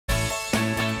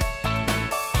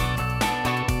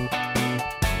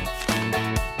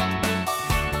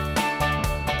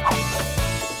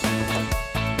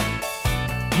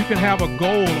can have a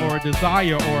goal or a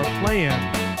desire or a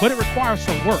plan, but it requires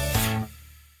some work.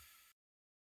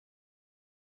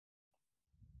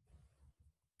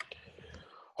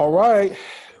 All right.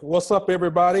 What's up,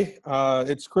 everybody?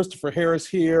 It's Christopher Harris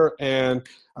here, and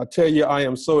I tell you, I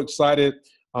am so excited.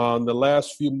 The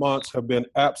last few months have been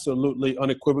absolutely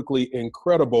unequivocally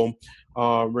incredible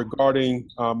regarding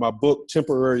my book,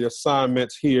 Temporary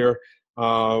Assignments here.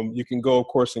 You can go, of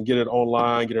course, and get it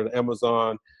online, get it on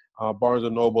Amazon, Barnes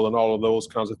 & Noble, and all of those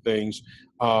kinds of things.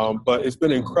 But it's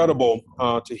been incredible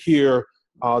to hear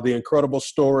the incredible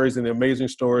stories and the amazing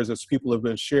stories that people have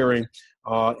been sharing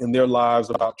in their lives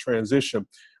about transition.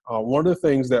 One of the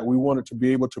things that we wanted to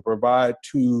be able to provide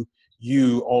to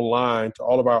you online, to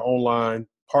all of our online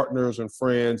partners and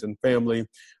friends and family,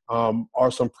 are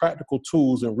some practical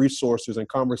tools and resources and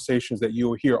conversations that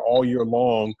you'll hear all year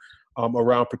long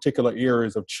around particular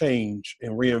areas of change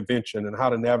and reinvention and how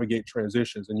to navigate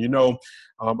transitions. And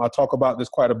I talk about this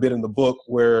quite a bit in the book,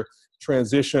 where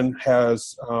transition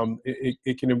has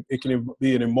it can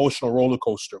be an emotional roller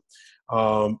coaster.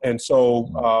 What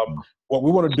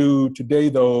we want to do today,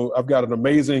 though, I've got an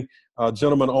amazing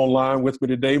gentleman online with me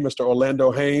today, Mr.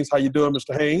 Orlando Haynes. How you doing,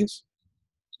 Mr. Haynes?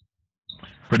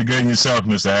 Pretty good yourself,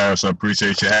 Mr. Harris. I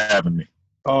appreciate you having me.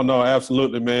 Oh, no,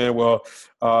 absolutely, man. Well,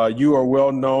 you are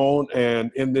well known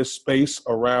and in this space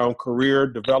around career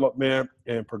development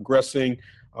and progressing,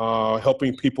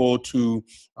 helping people to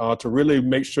really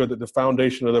make sure that the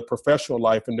foundation of their professional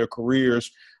life and their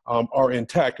careers are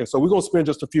intact. And so we're going to spend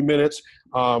just a few minutes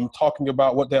talking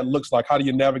about what that looks like. How do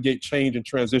you navigate change and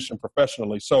transition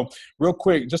professionally? So real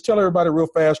quick, just tell everybody real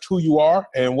fast who you are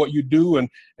and what you do, and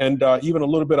even a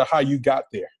little bit of how you got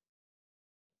there.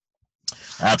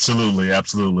 Absolutely,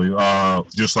 absolutely.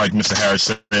 Just like Mr. Harris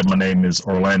said, my name is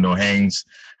Orlando Haynes.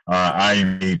 I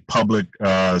am a public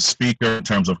speaker in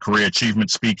terms of career achievement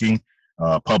speaking,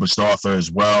 published author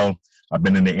as well. I've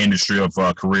been in the industry of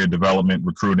career development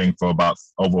recruiting for about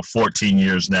over 14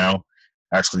 years now.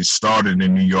 Actually started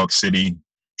in New York City,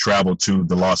 traveled to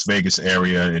the Las Vegas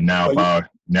area, and now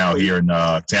here in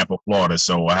Tampa, Florida.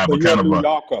 So I have a kind of a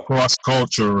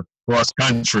cross-culture,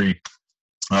 cross-country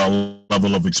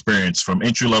level of experience, from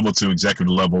entry level to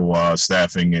executive level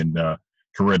staffing and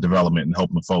career development, and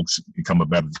helping folks become a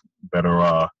better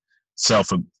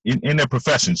self in their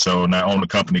profession. So, and I own a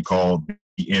company called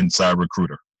The Inside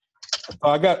Recruiter.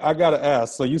 I got to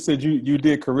ask. So you said you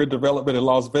did career development in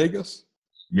Las Vegas?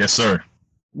 Yes, sir.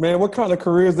 Man, what kind of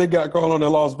careers they got going on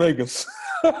in Las Vegas?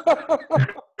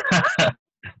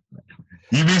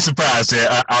 You'd be surprised.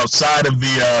 Outside of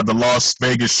the Las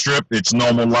Vegas Strip, it's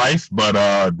normal life. But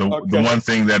the one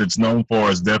thing that it's known for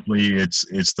is definitely it's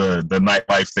the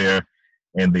nightlife there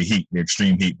and the heat, the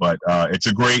extreme heat. But it's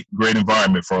a great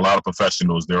environment for a lot of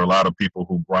professionals. There are a lot of people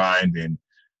who grind and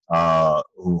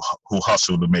who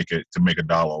hustle to make a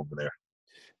dollar over there.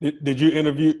 Did you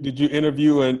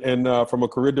interview and from a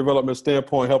career development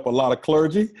standpoint help a lot of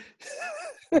clergy?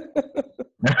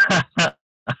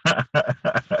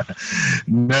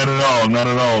 Not at all.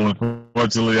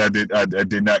 Unfortunately, I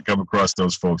did not come across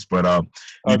those folks, but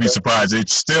you'd be surprised.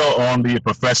 It's still on the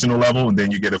professional level, and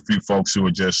then you get a few folks who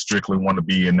are just strictly want to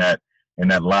be in that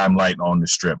limelight on the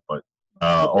Strip. But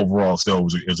overall, still,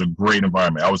 it was a great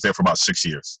environment. I was there for about 6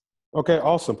 years. Okay,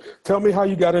 awesome. Tell me how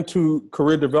you got into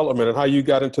career development and how you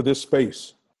got into this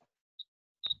space.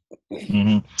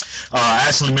 Mm-hmm. I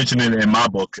actually mentioned it in my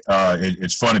book.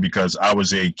 It's funny because I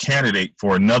was a candidate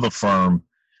for another firm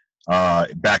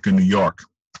back in New York.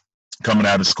 Coming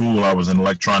out of school, I was an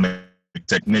electronic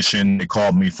technician. They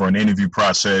called me for an interview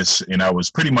process, and I was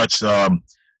pretty much I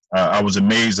was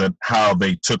amazed at how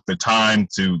they took the time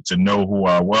to know who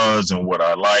I was and what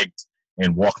I liked,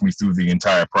 and walk me through the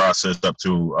entire process up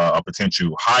to a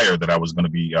potential hire that I was going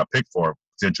to be picked for, a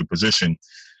potential position.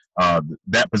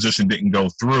 That position didn't go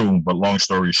through, but long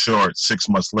story short, 6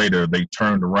 months later, they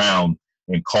turned around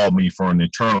and called me for an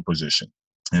internal position.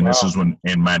 And This was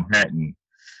in Manhattan.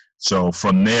 So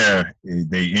from there,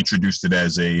 they introduced it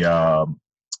as a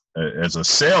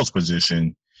sales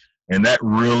position. And that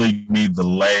really gave me the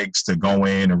legs to go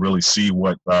in and really see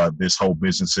what this whole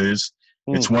business is.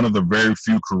 It's one of the very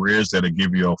few careers that'll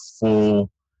give you a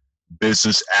full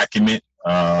business acumen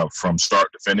from start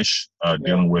to finish,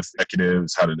 dealing with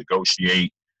executives, how to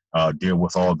negotiate, deal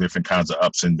with all different kinds of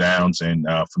ups and downs. And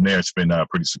from there, it's been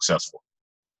pretty successful.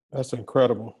 That's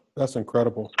incredible.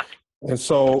 And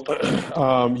so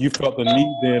you felt the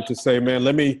need then to say, man,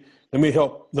 let me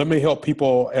help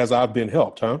people as I've been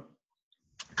helped, huh?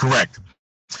 Correct.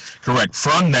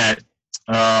 From that,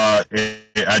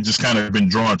 I just kind of been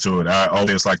drawn to it. I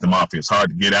always like the mafia. It's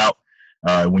hard to get out.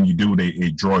 When you do,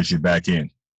 it draws you back in.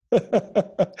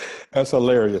 That's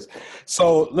hilarious.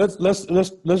 So let's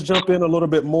jump in a little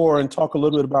bit more and talk a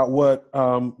little bit about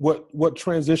what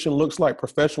transition looks like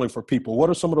professionally for people. What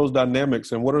are some of those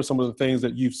dynamics, and what are some of the things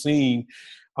that you've seen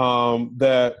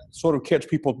that sort of catch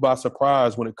people by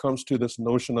surprise when it comes to this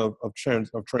notion of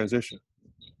transition?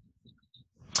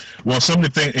 Well, some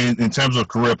of the things in terms of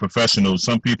career professionals,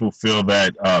 some people feel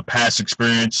that past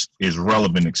experience is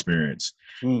relevant experience.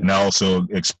 And I also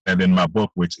expand in my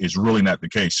book, which is really not the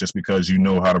case. Just because you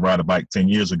know how to ride a bike 10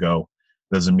 years ago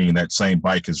doesn't mean that same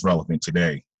bike is relevant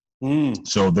today.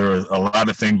 So there are a lot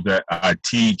of things that I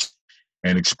teach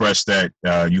and express that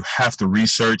you have to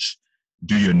research,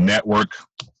 do your network,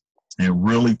 and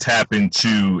really tap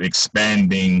into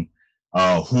expanding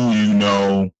who you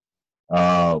know,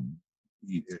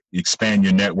 expand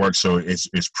your network so it's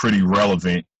pretty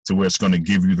relevant to where it's going to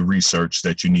give you the research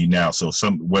that you need now. So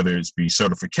whether it's be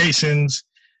certifications,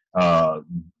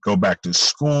 go back to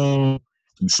school,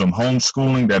 do some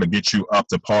homeschooling that'll get you up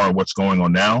to par with what's going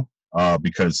on now,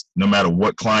 because no matter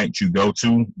what client you go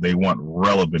to, they want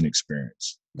relevant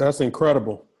experience. That's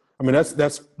incredible. I mean,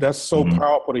 that's so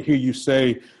powerful to hear you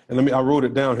say. And I wrote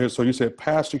it down here. So you said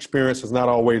past experience is not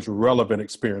always relevant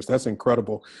experience. That's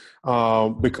incredible,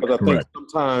 because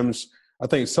I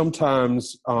think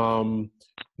sometimes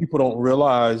people don't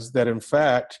realize that in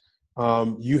fact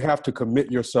you have to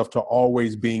commit yourself to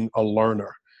always being a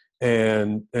learner,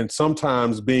 and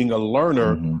sometimes being a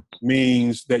learner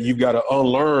means that you've got to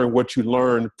unlearn what you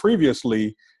learned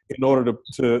previously in order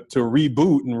to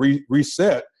reboot and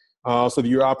reset. So that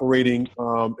you're operating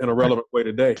in a relevant way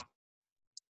today.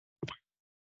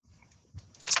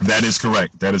 That is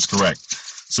correct. That is correct.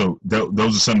 So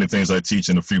those are some of the things I teach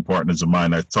in a few partners of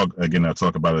mine. I talk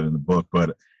about it in the book,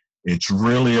 but it's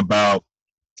really about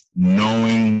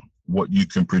knowing what you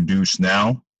can produce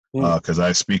now. Because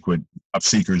I speak with job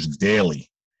seekers daily,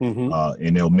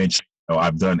 and they'll mention,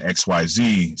 I've done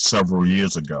XYZ several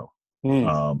years ago.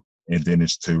 And then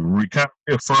it's to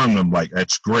reaffirm them, like,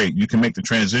 that's great. You can make the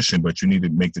transition, but you need to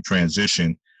make the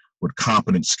transition with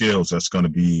competent skills that's going to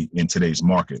be in today's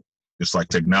market. Just like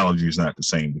technology is not the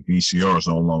same. The VCR is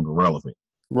no longer relevant.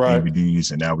 Right.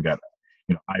 DVDs, and now we got,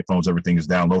 iPhones, everything is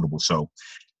downloadable. So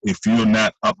if you're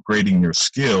not upgrading your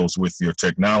skills with your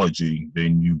technology,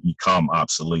 then you become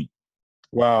obsolete.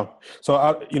 Wow. So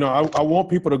I want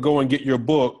people to go and get your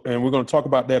book, and we're going to talk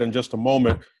about that in just a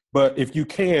moment. But if you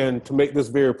can, to make this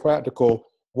very practical,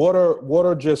 what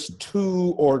are just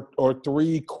 2 or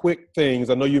 3 quick things?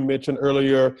 I know you mentioned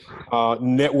earlier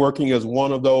networking is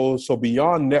one of those. So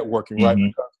beyond networking, right?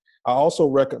 Because I also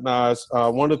recognize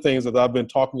one of the things that I've been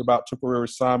talking about temporary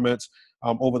assignments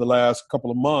over the last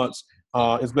couple of months.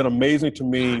 It's been amazing to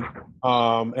me,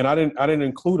 and I didn't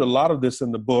include a lot of this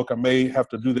in the book. I may have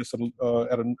to do this in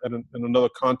another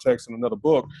context in another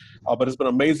book, but it's been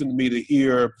amazing to me to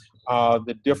hear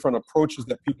the different approaches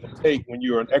that people take when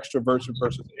you're an extrovert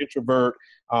versus an introvert,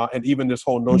 and even this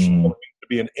whole notion of to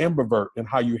be an ambivert and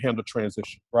how you handle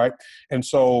transition, right? And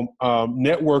so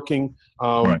networking,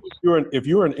 right. if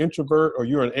you're an introvert or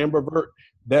you're an ambivert,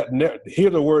 hear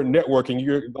the word networking,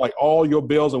 you're like, all your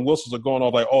bells and whistles are going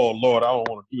off, like, oh Lord, I don't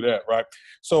want to do that, right?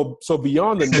 So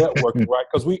beyond the networking, right?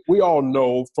 Because we all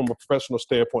know from a professional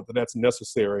standpoint that that's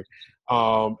necessary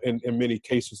in many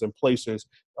cases and places.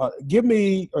 Give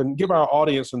me and give our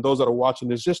audience and those that are watching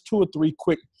this just 2 or 3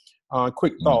 quick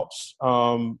thoughts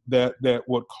that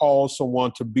would cause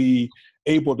someone to be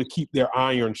able to keep their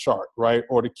iron sharp, right?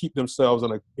 Or to keep themselves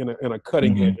in a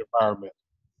cutting edge environment.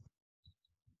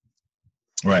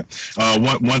 Right.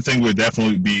 One thing would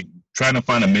definitely be trying to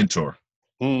find a mentor.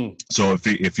 So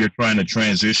if you're trying to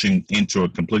transition into a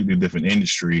completely different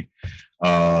industry,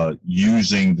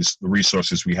 using the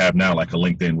resources we have now, like a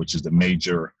LinkedIn, which is the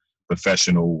major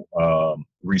professional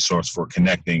resource for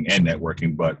connecting and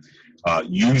networking, but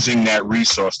using that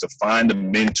resource to find a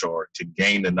mentor to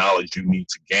gain the knowledge you need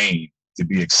to gain to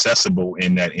be accessible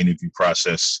in that interview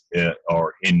process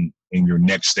or in your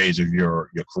next stage of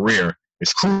your career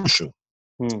is crucial.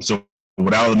 So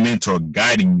without a mentor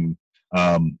guiding you,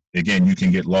 again, you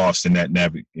can get lost in that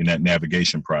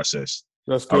navigation process.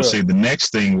 That's good. I would say the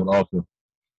next thing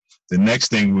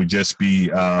would just be you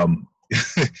got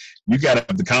to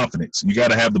have the confidence. You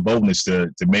got to have the boldness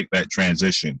to make that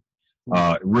transition.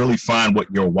 Really find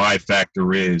what your why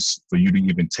factor is for you to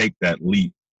even take that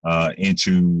leap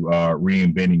into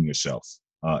reinventing yourself.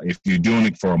 If you're doing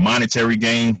it for a monetary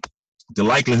gain, the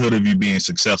likelihood of you being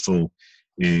successful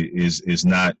is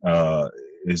not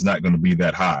going to be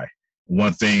that high.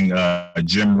 One thing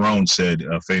Jim Rohn said,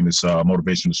 a famous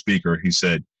motivational speaker, he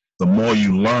said, the more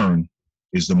you learn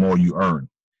is the more you earn.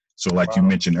 So like you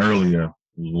mentioned earlier,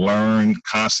 learn,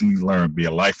 constantly learn, be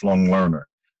a lifelong learner,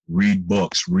 read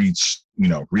books, read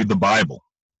the Bible.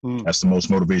 That's the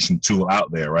most motivation tool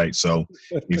out there, right? So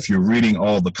if you're reading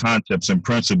all the concepts and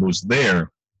principles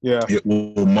there, it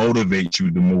will motivate you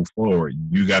to move forward.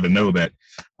 You got to know that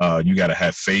you got to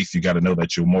have faith. You got to know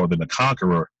that you're more than a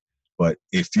conqueror. But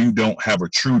if you don't have a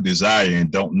true desire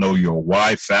and don't know your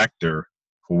why factor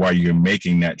for why you're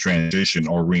making that transition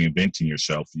or reinventing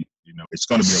yourself, you know, it's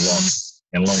going to be a long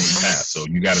and lonely path. So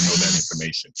you got to know that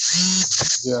information.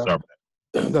 Yeah,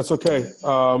 that's okay.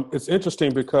 It's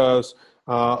interesting because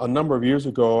a number of years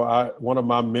ago, one of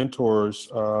my mentors,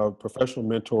 professional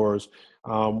mentors,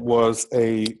 was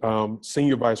a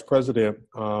senior vice president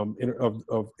of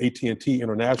AT&T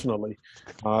internationally.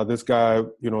 This guy,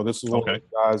 this is one of the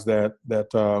guys that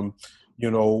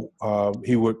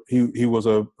he was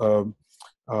a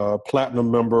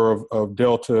platinum member of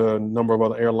Delta, a number of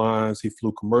other airlines. He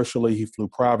flew commercially, he flew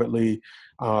privately.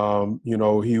 He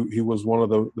was one of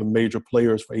the major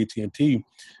players for AT&T.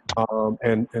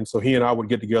 And so he and I would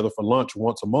get together for lunch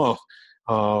once a month.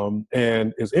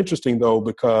 And it's interesting though,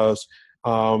 because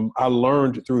I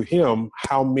learned through him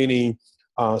how many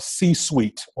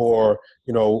C-suite or,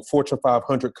 Fortune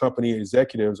 500 company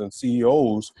executives and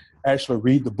CEOs actually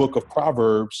read the book of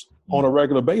Proverbs on a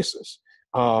regular basis.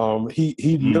 He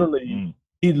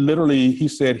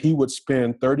said he would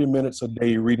spend 30 minutes a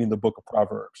day reading the book of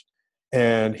Proverbs.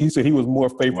 And he said he was more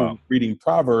faithful with reading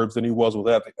Proverbs than he was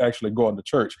with actually going to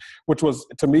church, which was,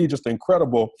 to me, just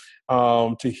incredible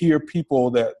to hear people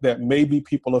that may be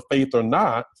people of faith or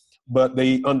not, but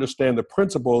they understand the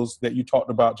principles that you talked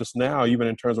about just now, even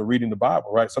in terms of reading the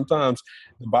Bible, right? Sometimes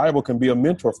the Bible can be a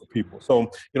mentor for people. So,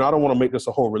 I don't want to make this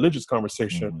a whole religious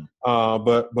conversation,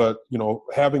 but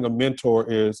having a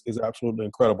mentor is absolutely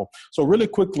incredible. So really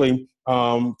quickly,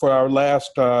 for our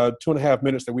last 2.5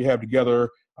 minutes that we have together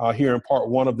here in part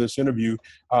one of this interview,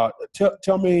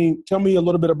 tell me a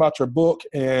little bit about your book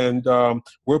and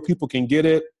where people can get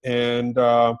it. And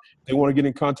if they want to get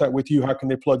in contact with you, how can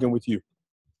they plug in with you?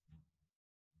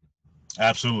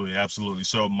 Absolutely.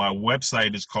 So my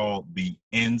website is called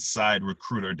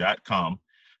theinsiderecruiter.com.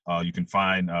 You can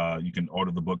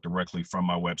order the book directly from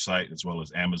my website as well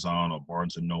as Amazon or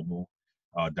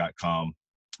BarnesandNoble.com.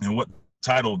 And what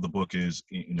title of the book is,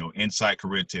 Inside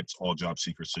Career Tips All Job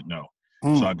Seekers Should Know.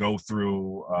 So I go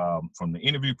through from the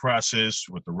interview process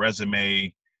with the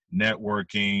resume,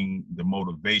 networking, the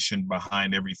motivation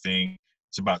behind everything.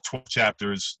 It's about 12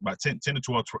 chapters, about 10 to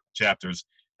 12 chapters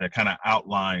that kind of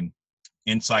outline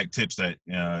insight tips that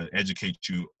educate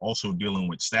you, also dealing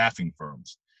with staffing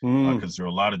firms, because there are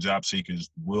a lot of job seekers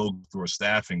will go through a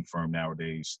staffing firm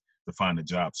nowadays to find a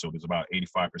job. So there's about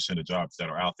 85% of jobs that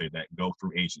are out there that go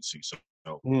through agencies.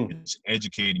 So it's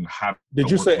educating how. Did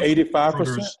you say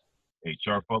 85%?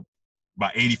 HR folks,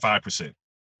 about 85%.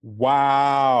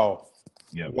 Wow.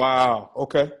 Yeah. Wow.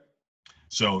 Okay.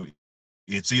 So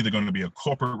it's either going to be a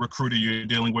corporate recruiter you're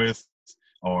dealing with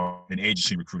or an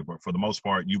agency recruiter, but for the most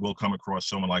part, you will come across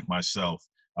someone like myself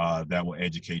that will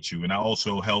educate you. And I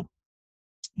also help.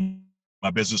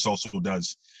 My business also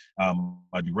does. I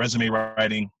do resume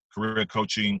writing, career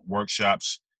coaching,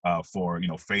 workshops for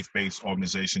faith-based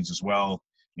organizations as well,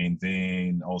 and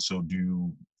then also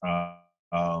do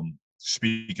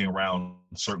speaking around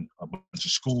a bunch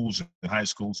of schools and high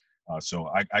schools.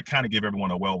 So I kind of give everyone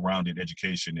a well-rounded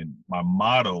education, and my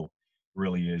motto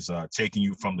really is taking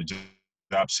you from the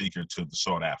job seeker to the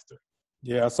sought after.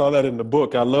 Yeah, I saw that in the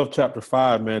book. I love chapter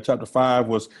 5, man. Chapter 5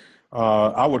 was,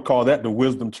 I would call that the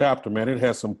wisdom chapter, man. It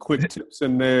has some quick tips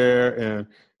in there, and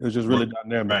it was just really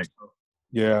dynamic. Right. So,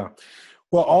 yeah.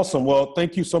 Well, awesome. Well,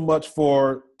 thank you so much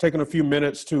for taking a few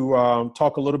minutes to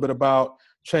talk a little bit about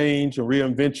change and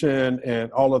reinvention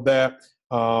and all of that.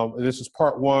 This is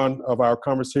part one of our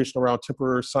conversation around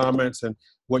temporary assignments and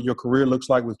what your career looks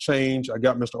like with change. I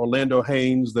got Mr. Orlando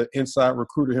Haynes, the inside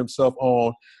recruiter himself,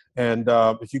 on. And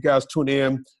if you guys tune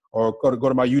in or go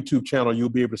to my YouTube channel, you'll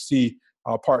be able to see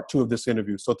part 2 of this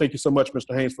interview. So thank you so much,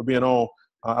 Mr. Haynes, for being on.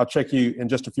 I'll check you in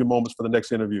just a few moments for the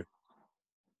next interview.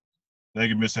 Thank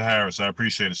you, Mr. Harris. I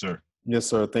appreciate it, sir. Yes,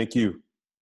 sir. Thank you.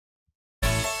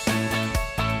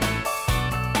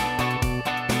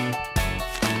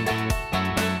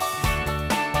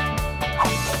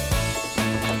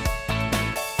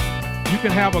 You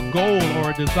can have a goal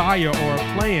or a desire or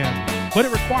a plan, but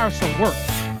it requires some work.